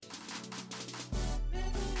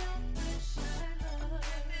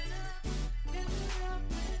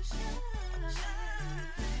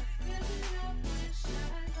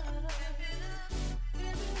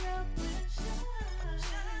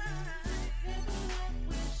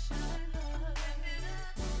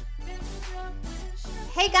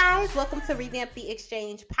guys, welcome to Revamp the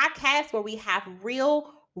Exchange podcast where we have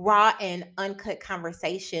real, raw, and uncut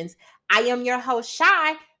conversations. I am your host,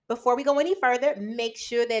 Shy. Before we go any further, make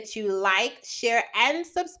sure that you like, share, and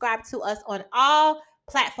subscribe to us on all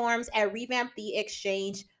platforms at Revamp the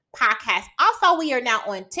Exchange podcast. Also, we are now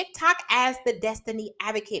on TikTok as the Destiny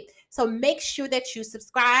Advocate. So make sure that you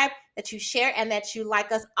subscribe, that you share, and that you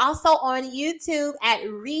like us. Also on YouTube at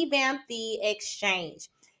Revamp the Exchange.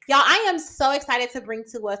 Y'all, I am so excited to bring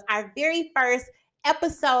to us our very first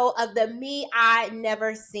episode of the Me I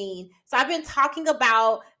Never Seen. So I've been talking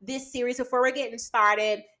about this series before we're getting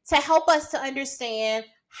started to help us to understand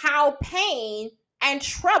how pain and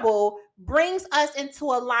trouble brings us into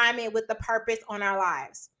alignment with the purpose on our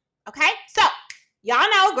lives. Okay? So, y'all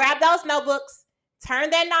know, grab those notebooks, turn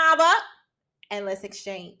that knob up, and let's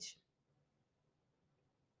exchange.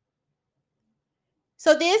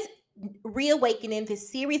 So this reawakening,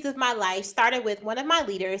 this series of my life started with one of my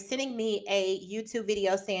leaders sending me a YouTube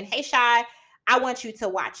video saying, "Hey, Shy, I want you to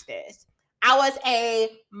watch this." I was a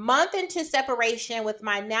month into separation with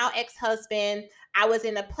my now ex-husband. I was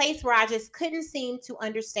in a place where I just couldn't seem to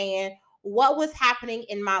understand what was happening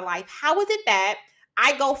in my life. How was it that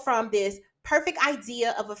I go from this perfect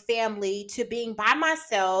idea of a family to being by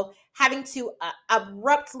myself, having to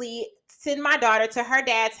abruptly send my daughter to her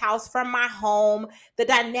dad's house from my home? The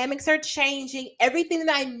dynamics are changing. Everything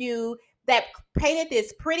that I knew that painted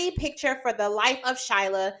this pretty picture for the life of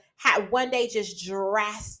Shyla had one day just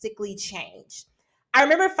drastically changed. I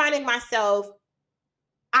remember finding myself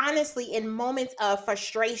honestly in moments of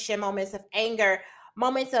frustration, moments of anger,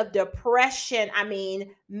 moments of depression. I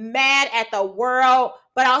mean, mad at the world,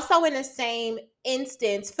 but also in the same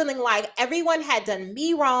instance, feeling like everyone had done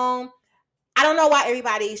me wrong. I don't know why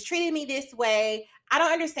everybody's treating me this way. I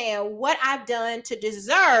don't understand what I've done to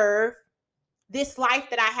deserve this life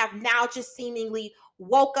that I have now just seemingly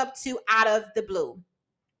woke up to out of the blue.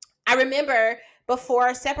 I remember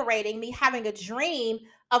before separating, me having a dream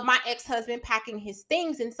of my ex-husband packing his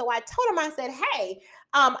things. And so I told him, I said, "Hey,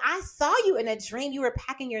 I saw you in a dream. You were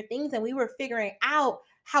packing your things and we were figuring out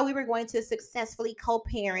how we were going to successfully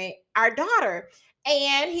co-parent our daughter."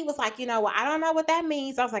 And he was like, "Well, I don't know what that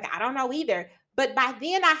means." I was like, "I don't know either." But by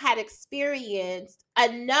then I had experienced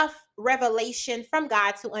enough revelation from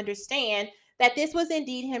God to understand that this was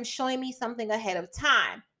indeed him showing me something ahead of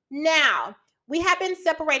time. Now, we have been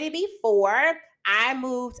separated before. I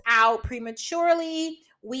moved out prematurely.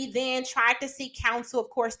 We then tried to seek counsel. Of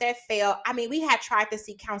course, that failed. I mean, we had tried to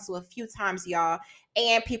seek counsel a few times, y'all,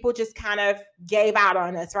 and people just kind of gave out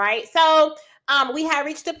on us, right? So we had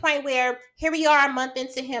reached a point where here we are a month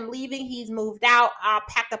into him leaving. He's moved out,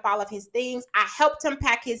 packed up all of his things. I helped him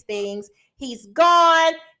pack his things. He's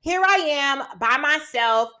gone. Here I am by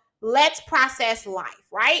myself. Let's process life,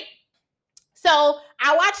 right? So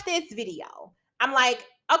I watched this video. I'm like,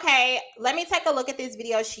 okay, let me take a look at this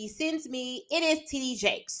video she sends me. It is TD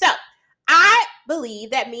Jakes. So I believe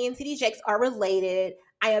that me and TD Jakes are related.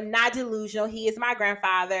 I am not delusional. He is my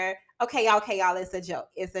grandfather. Okay, y'all, it's a joke.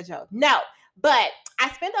 It's a joke. No, but I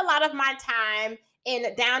spend a lot of my time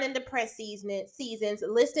down in depressed seasons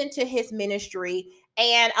listening to his ministry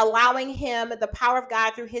and allowing him the power of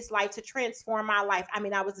God through his life to transform my life. I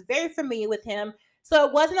mean, I was very familiar with him, so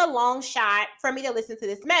it wasn't a long shot for me to listen to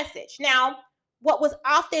this message. Now, what was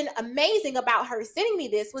often amazing about her sending me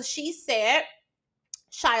this was she said,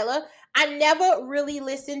 "Shyla, I never really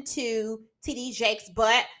listened to TD Jakes,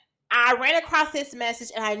 but I ran across this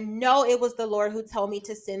message and I know it was the Lord who told me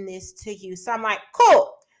to send this to you." So I'm like,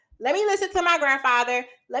 cool. Let me listen to my grandfather.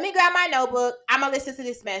 Let me grab my notebook. I'm going to listen to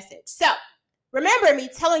this message. So remember me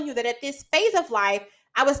telling you that at this phase of life,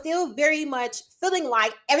 I was still very much feeling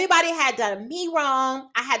like everybody had done me wrong.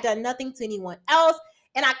 I had done nothing to anyone else.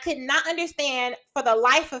 And I could not understand for the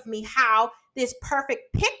life of me how this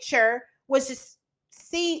perfect picture was just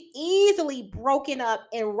easily broken up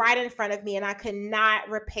and right in front of me. And I could not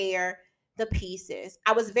repair the pieces.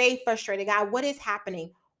 I was very frustrated. God, what is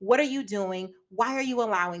happening? What are you doing? Why are you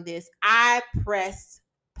allowing this? I pressed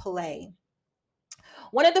play.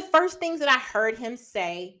 One of the first things that I heard him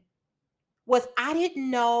say was, "I didn't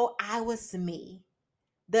know I was me."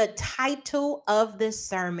 The title of this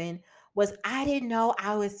sermon was, "I didn't know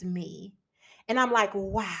I was me." And I'm like,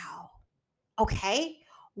 wow, okay.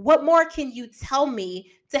 What more can you tell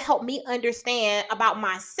me to help me understand about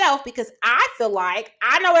myself? Because I feel like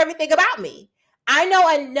I know everything about me. I know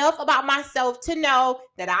enough about myself to know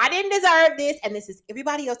that I didn't deserve this and this is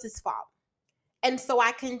everybody else's fault. And so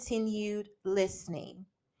I continued listening.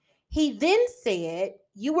 He then said,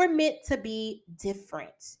 "You were meant to be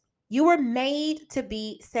different. You were made to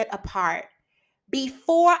be set apart.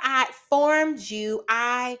 Before I formed you,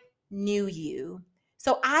 I knew you.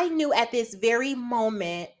 So I knew at this very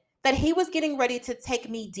moment that he was getting ready to take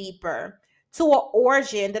me deeper to an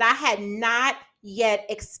origin that I had not yet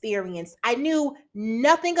experienced. I knew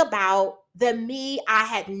nothing about the me I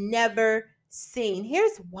had never seen.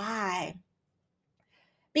 Here's why: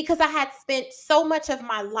 because I had spent so much of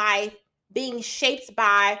my life being shaped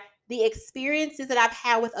by the experiences that I've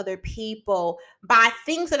had with other people, by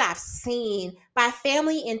things that I've seen, by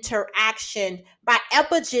family interaction, by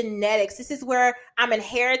epigenetics. This is where I'm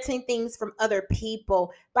inheriting things from other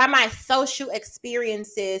people, by my social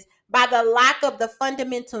experiences, by the lack of the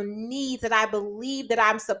fundamental needs that I believe that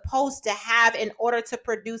I'm supposed to have in order to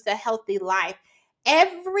produce a healthy life.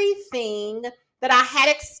 Everything that I had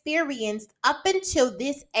experienced up until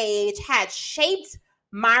this age had shaped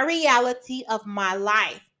my reality of my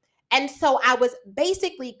life. And so I was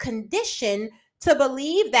basically conditioned to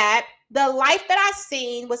believe that the life that I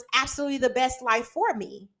seen was absolutely the best life for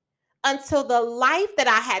me, until the life that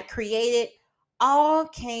I had created all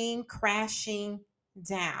came crashing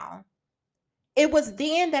down. It was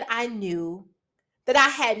then that I knew that I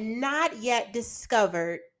had not yet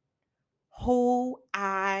discovered who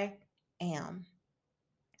I am.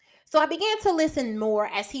 So I began to listen more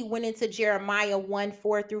as he went into Jeremiah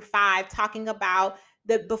 1:4-5, talking about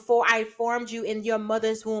the before I formed you in your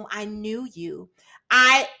mother's womb, I knew you.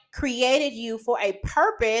 I created you for a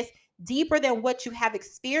purpose deeper than what you have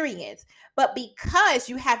experienced. But because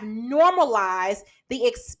you have normalized the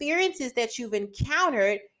experiences that you've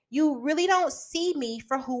encountered, you really don't see me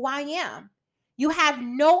for who I am. You have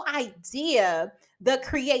no idea the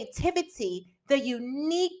creativity, the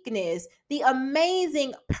uniqueness, the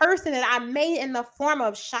amazing person that I made in the form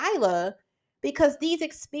of Shyla, because these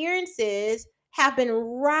experiences have been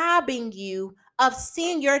robbing you of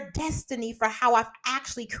seeing your destiny for how I've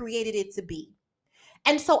actually created it to be.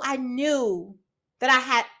 And so I knew that I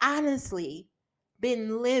had honestly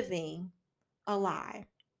been living a lie.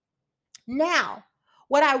 Now,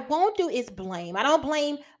 what I won't do is blame. I don't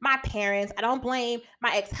blame my parents. I don't blame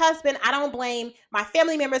my ex-husband. I don't blame my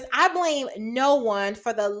family members. I blame no one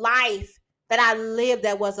for the life that I lived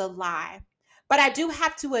that was a lie. But I do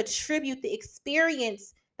have to attribute the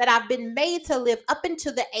experience that I've been made to live up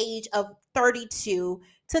until the age of 32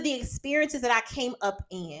 to the experiences that I came up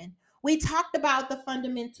in. We talked about the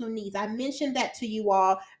fundamental needs. I mentioned that to you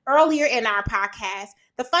all earlier in our podcast.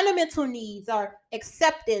 The fundamental needs are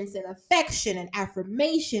acceptance and affection and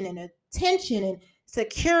affirmation and attention and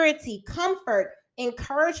security, comfort,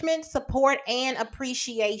 encouragement, support, and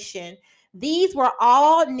appreciation. These were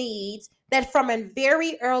all needs that from a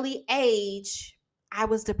very early age I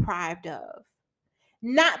was deprived of.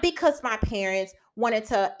 Not because my parents wanted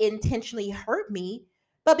to intentionally hurt me,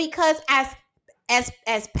 but because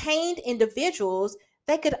as pained individuals,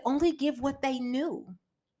 they could only give what they knew.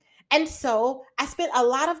 And so I spent a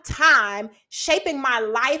lot of time shaping my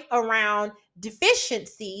life around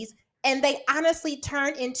deficiencies, and they honestly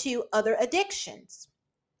turned into other addictions.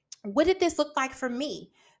 What did this look like for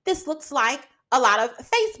me? This looks like a lot of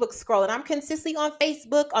Facebook scrolling. I'm consistently on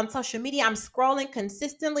Facebook, on social media. I'm scrolling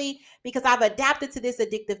consistently because I've adapted to this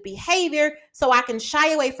addictive behavior so I can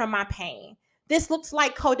shy away from my pain. This looks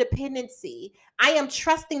like codependency. I am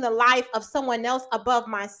trusting the life of someone else above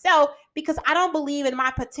myself because I don't believe in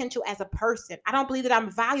my potential as a person. I don't believe that I'm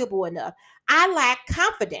valuable enough. I lack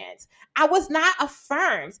confidence. I was not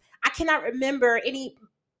affirmed. I cannot remember any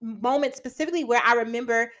moment specifically where I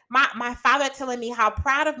remember my father telling me how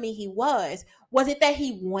proud of me he was. Was it that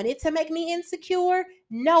he wanted to make me insecure?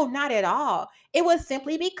 No, not at all. It was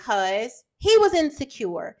simply because he was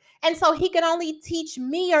insecure. And so he could only teach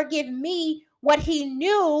me or give me what he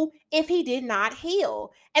knew if he did not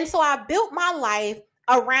heal. And so I built my life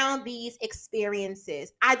around these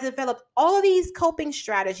experiences. I developed all of these coping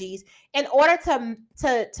strategies in order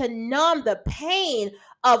to numb the pain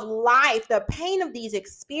of life, the pain of these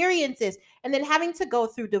experiences, and then having to go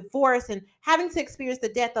through divorce and having to experience the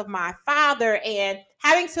death of my father and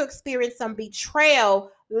having to experience some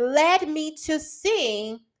betrayal led me to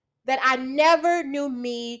seeing that I never knew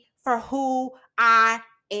me for who I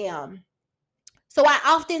am. So I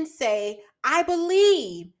often say, I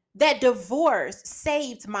believe that divorce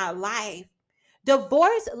saved my life.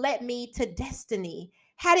 Divorce led me to destiny.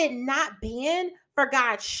 Had it not been for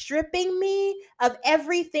God stripping me of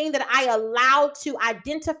everything that I allowed to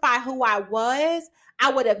identify who I was,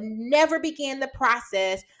 I would have never began the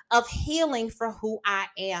process of healing for who I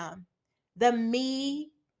am. The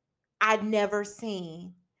me I'd never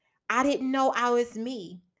seen. I didn't know I was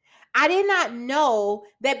me. I did not know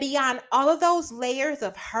that beyond all of those layers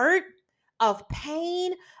of hurt, of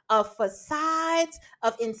pain, of facades,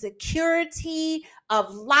 of insecurity,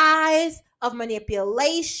 of lies, of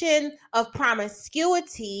manipulation, of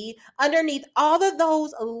promiscuity. Underneath all of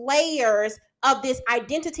those layers of this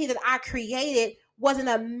identity that I created was an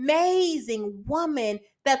amazing woman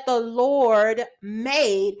that the Lord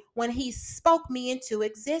made when he spoke me into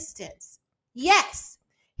existence. Yes,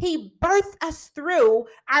 he birthed us through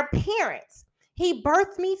our parents. He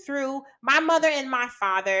birthed me through my mother and my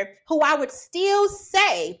father, who I would still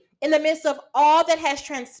say, in the midst of all that has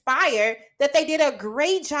transpired, that they did a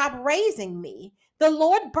great job raising me. The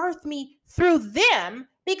Lord birthed me through them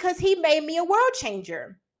because he made me a world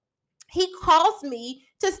changer. He calls me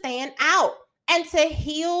to stand out and to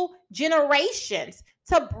heal generations,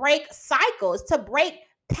 to break cycles, to break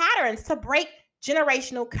patterns, to break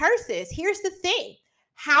generational curses. Here's the thing: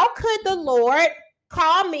 how could the Lord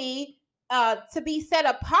call me to be set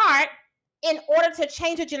apart in order to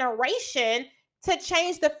change a generation, to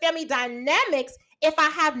change the family dynamics, if I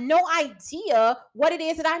have no idea what it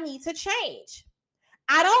is that I need to change?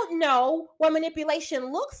 I don't know what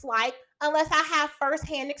manipulation looks like unless I have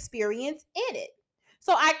firsthand experience in it.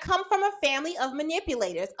 So I come from a family of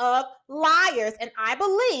manipulators, of liars, and I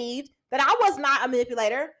believed that I was not a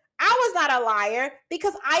manipulator. I was not a liar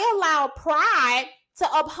because I allowed pride to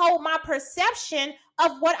uphold my perception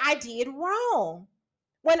of what I did wrong.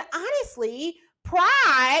 When honestly,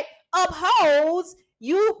 pride upholds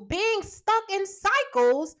you being stuck in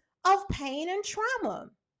cycles of pain and trauma.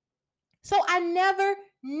 So I never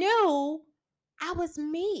knew I was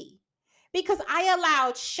me because I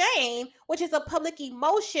allowed shame, which is a public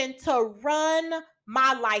emotion, to run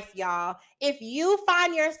my life, y'all. If you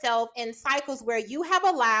find yourself in cycles where you have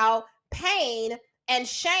allowed pain and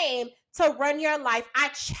shame to run your life, I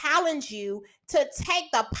challenge you to take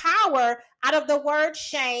the power out of the word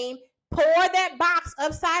shame, pour that box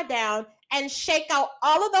upside down, and shake out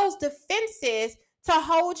all of those defenses to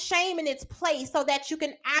hold shame in its place so that you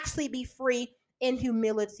can actually be free in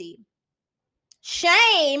humility.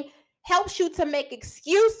 Shame helps you to make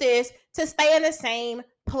excuses to stay in the same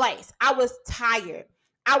place. I was tired.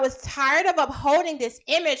 I was tired of upholding this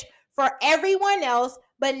image for everyone else,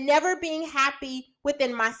 but never being happy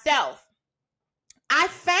within myself. I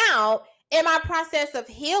found in my process of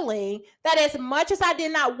healing that as much as I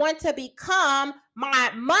did not want to become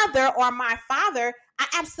my mother or my father, I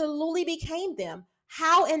absolutely became them.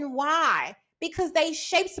 How and why? Because they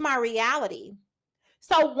shaped my reality.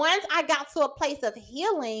 So once I got to a place of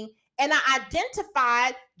healing and I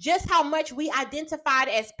identified just how much we identified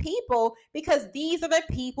as people, because these are the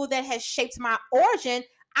people that has shaped my origin,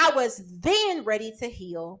 I was then ready to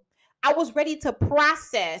heal. I was ready to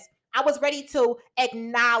process. I was ready to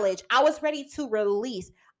acknowledge. I was ready to release.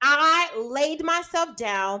 I laid myself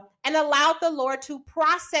down and allowed the Lord to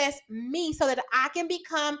process me so that I can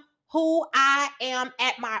become who I am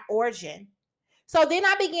at my origin. So then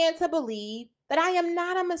I began to believe that I am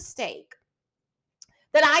not a mistake,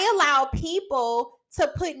 that I allow people to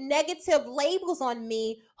put negative labels on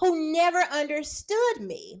me who never understood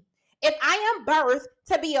me. If I am birthed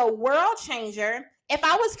to be a world changer, if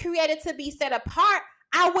I was created to be set apart,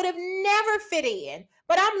 I would have never fit in.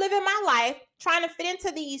 But I'm living my life trying to fit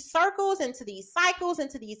into these circles, into these cycles,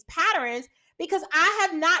 into these patterns, because I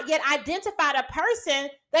have not yet identified a person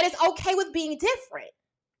that is okay with being different.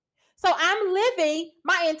 So I'm living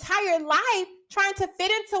my entire life trying to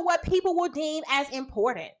fit into what people will deem as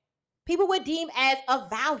important, people would deem as of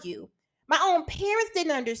value. My own parents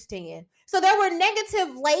didn't understand. So there were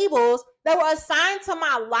negative labels that were assigned to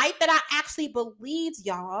my life that I actually believed,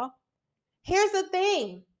 y'all. Here's the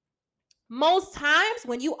thing: most times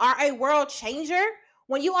when you are a world changer,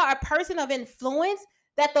 when you are a person of influence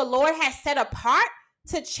that the Lord has set apart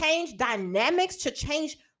to change dynamics, to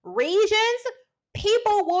change regions,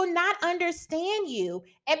 people will not understand you.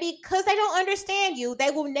 And because they don't understand you, they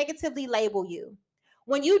will negatively label you.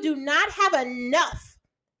 When you do not have enough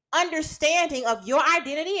understanding of your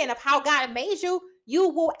identity and of how God made you, you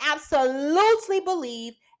will absolutely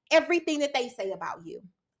believe everything that they say about you.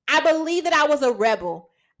 I believed that I was a rebel.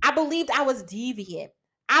 I believed I was deviant.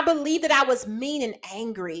 I believed that I was mean and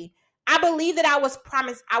angry. I believed that I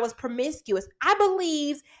was promiscuous. I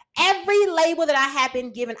believed every label that I had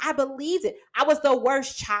been given. I believed it. I was the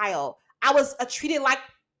worst child. I was treated like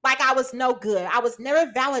I was no good. I was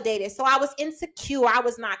never validated. So I was insecure. I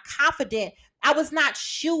was not confident. I was not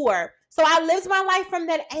sure. So I lived my life from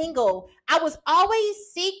that angle. I was always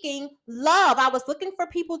seeking love. I was looking for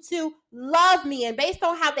people to love me. And based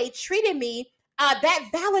on how they treated me, that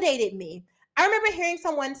validated me. I remember hearing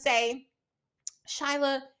someone say,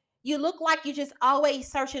 Shyla, you look like you're just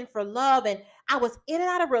always searching for love. And I was in and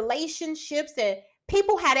out of relationships, and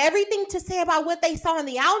people had everything to say about what they saw on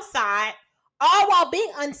the outside, all while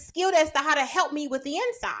being unskilled as to how to help me with the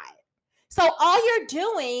inside. So all you're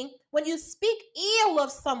doing when you speak ill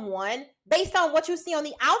of someone based on what you see on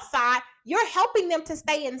the outside, you're helping them to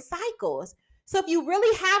stay in cycles. So if you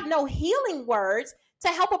really have no healing words to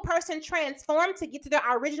help a person transform to get to their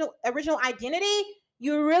original identity,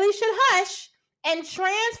 you really should hush and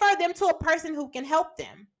transfer them to a person who can help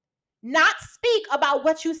them. Not speak about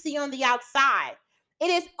what you see on the outside. It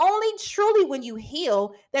is only truly when you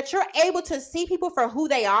heal that you're able to see people for who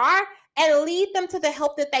they are and lead them to the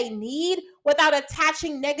help that they need without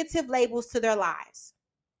attaching negative labels to their lives.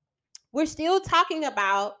 We're still talking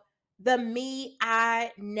about the me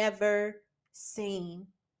I never seen.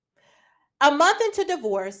 A month into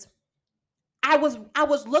divorce, I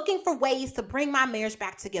was looking for ways to bring my marriage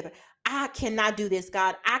back together. I cannot do this,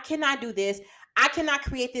 God. I cannot do this. I cannot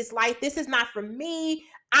create this life. This is not for me.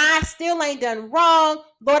 I still ain't done wrong.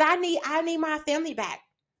 Lord, I need my family back.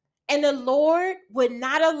 And the Lord would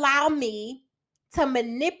not allow me to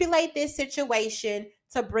manipulate this situation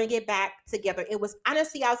to bring it back together. It was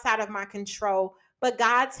honestly outside of my control, but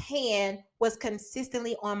God's hand was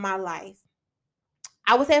consistently on my life.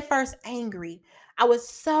 I was at first angry. I was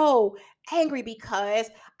so angry because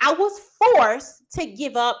I was forced to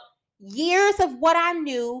give up years of what I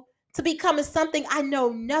knew to become something I know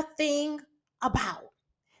nothing about.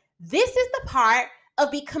 This is the part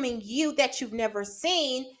of becoming you that you've never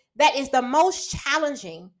seen that is the most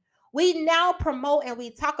challenging. We now promote and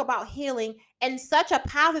we talk about healing in such a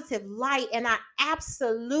positive light, and I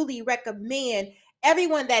absolutely recommend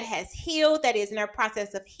everyone that has healed, that is in their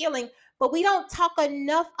process of healing, but we don't talk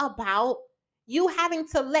enough about you having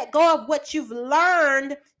to let go of what you've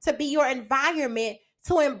learned to be your environment,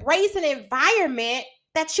 to embrace an environment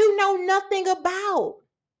that you know nothing about.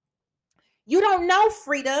 You don't know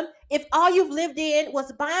freedom if all you've lived in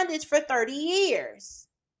was bondage for 30 years.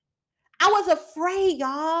 I was afraid,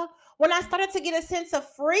 y'all. When I started to get a sense of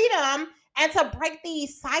freedom and to break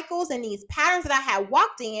these cycles and these patterns that I had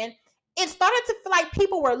walked in, it started to feel like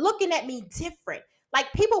people were looking at me different.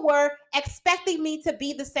 Like people were expecting me to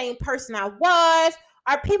be the same person I was,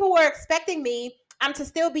 or people were expecting me to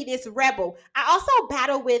still be this rebel. I also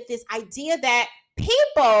battle with this idea that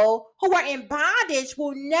people who are in bondage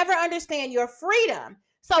will never understand your freedom.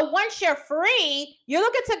 So once you're free, you're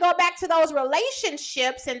looking to go back to those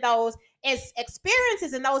relationships and those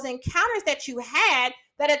experiences and those encounters that you had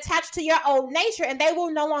that attach to your old nature, and they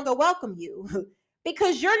will no longer welcome you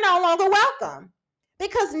because you're no longer welcome.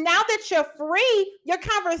 Because now that you're free, your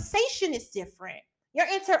conversation is different. Your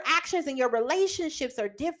interactions and your relationships are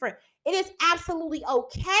different. It is absolutely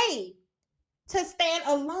okay to stand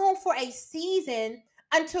alone for a season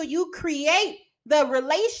until you create the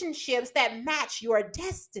relationships that match your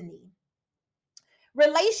destiny.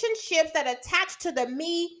 Relationships that attach to the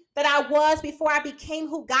me that I was before I became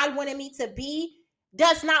who God wanted me to be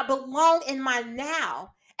does not belong in my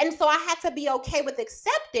now. And so I had to be okay with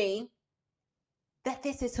accepting that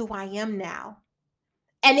this is who I am now.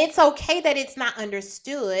 And it's okay that it's not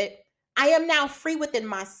understood. I am now free within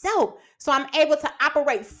myself. So I'm able to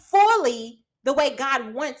operate fully the way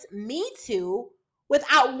God wants me to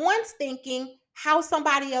without once thinking how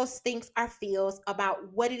somebody else thinks or feels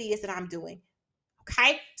about what it is that I'm doing.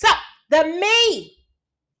 Okay? So the me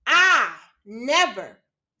I never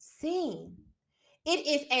seen. It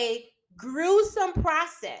is a gruesome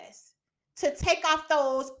process to take off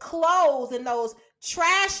those clothes and those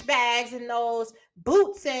trash bags and those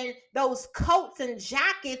boots and those coats and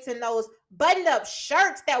jackets and those buttoned up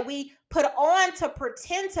shirts that we put on to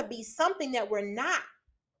pretend to be something that we're not.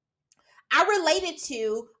 I relate it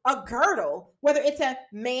to a girdle, whether it's a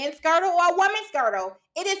man's girdle or a woman's girdle.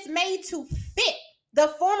 It is made to fit the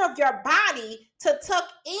form of your body to tuck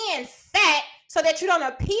in fat so that you don't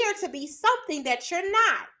appear to be something that you're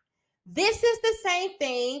not. This is the same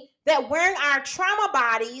thing that wearing our trauma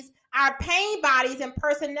bodies, our pain bodies, and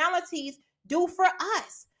personalities do for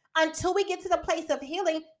us. Until we get to the place of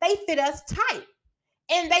healing, they fit us tight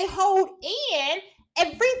and they hold in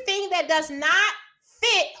everything that does not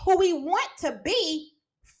fit who we want to be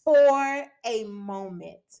for a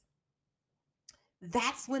moment.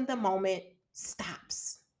 That's when the moment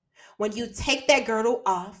stops. When you take that girdle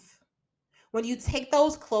off, when you take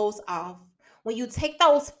those clothes off, when you take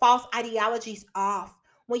those false ideologies off,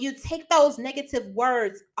 when you take those negative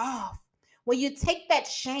words off, when you take that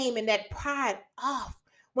shame and that pride off,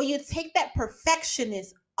 when you take that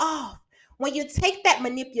perfectionist off, when you take that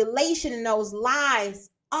manipulation and those lies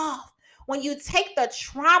off, when you take the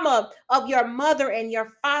trauma of your mother and your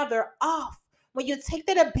father off, when you take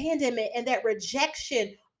that abandonment and that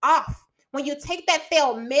rejection off, when you take that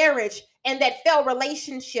failed marriage and that failed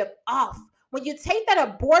relationship off, when you take that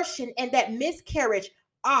abortion and that miscarriage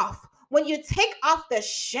off, when you take off the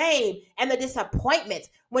shame and the disappointment,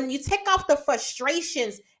 when you take off the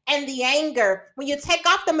frustrations and the anger, when you take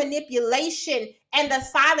off the manipulation and the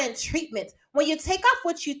silent treatment, when you take off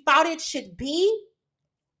what you thought it should be,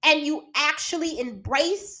 and you actually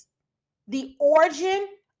embrace the origin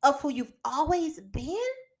of who you've always been,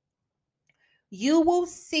 you will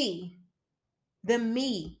see the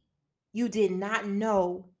me you did not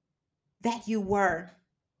know that you were.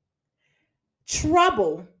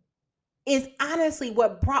 Trouble is honestly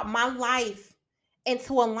what brought my life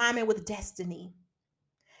into alignment with destiny.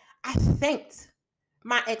 I thanked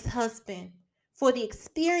my ex-husband for the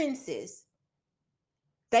experiences.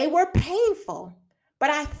 They were painful, but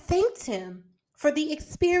I thanked him for the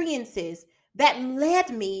experiences that led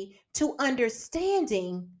me to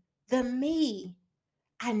understanding the me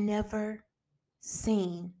I never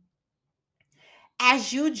seen.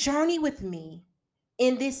 As you journey with me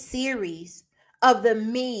in this series of the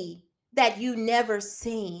me that you never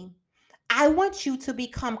seen, I want you to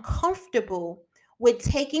become comfortable with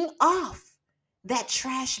taking off that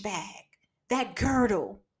trash bag, that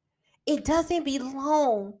girdle. It doesn't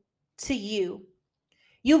belong to you.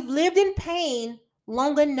 You've lived in pain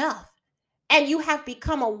long enough, and you have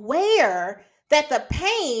become aware that the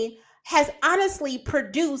pain has honestly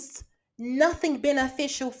produced nothing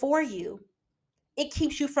beneficial for you. It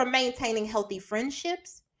keeps you from maintaining healthy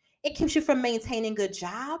friendships. It keeps you from maintaining good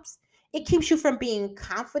jobs. It keeps you from being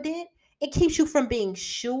confident. It keeps you from being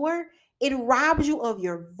sure. It robs you of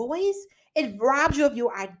your voice. It robs you of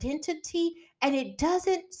your identity. And it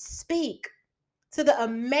doesn't speak to the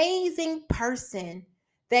amazing person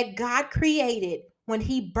that God created when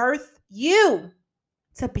He birthed you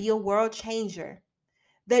to be a world changer.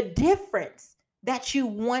 The difference that you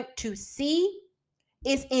want to see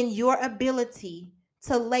is in your ability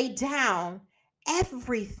to lay down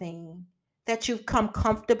everything that you've come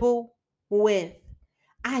comfortable with.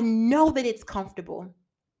 I know that it's comfortable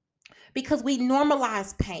because we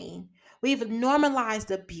normalize pain. We've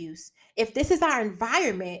normalized abuse. If this is our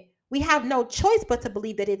environment, we have no choice but to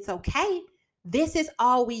believe that it's okay. This is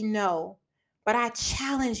all we know. But I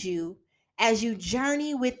challenge you as you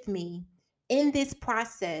journey with me in this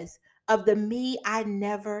process of the me I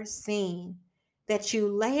never seen, that you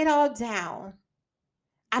lay it all down.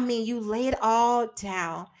 I mean, you lay it all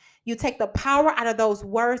down. You take the power out of those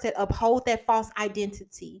words that uphold that false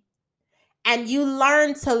identity, and you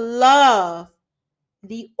learn to love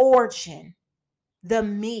the origin, the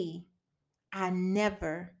me I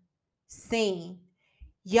never seen.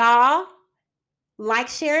 Y'all, like,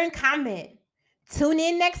 share, and comment. Tune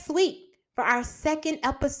in next week for our second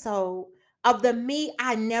episode of the me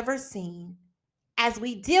I never seen as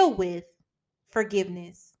we deal with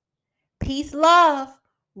forgiveness. Peace, love,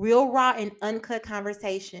 real, raw, and uncut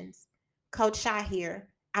conversations. Coach Shy here.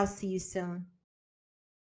 I'll see you soon.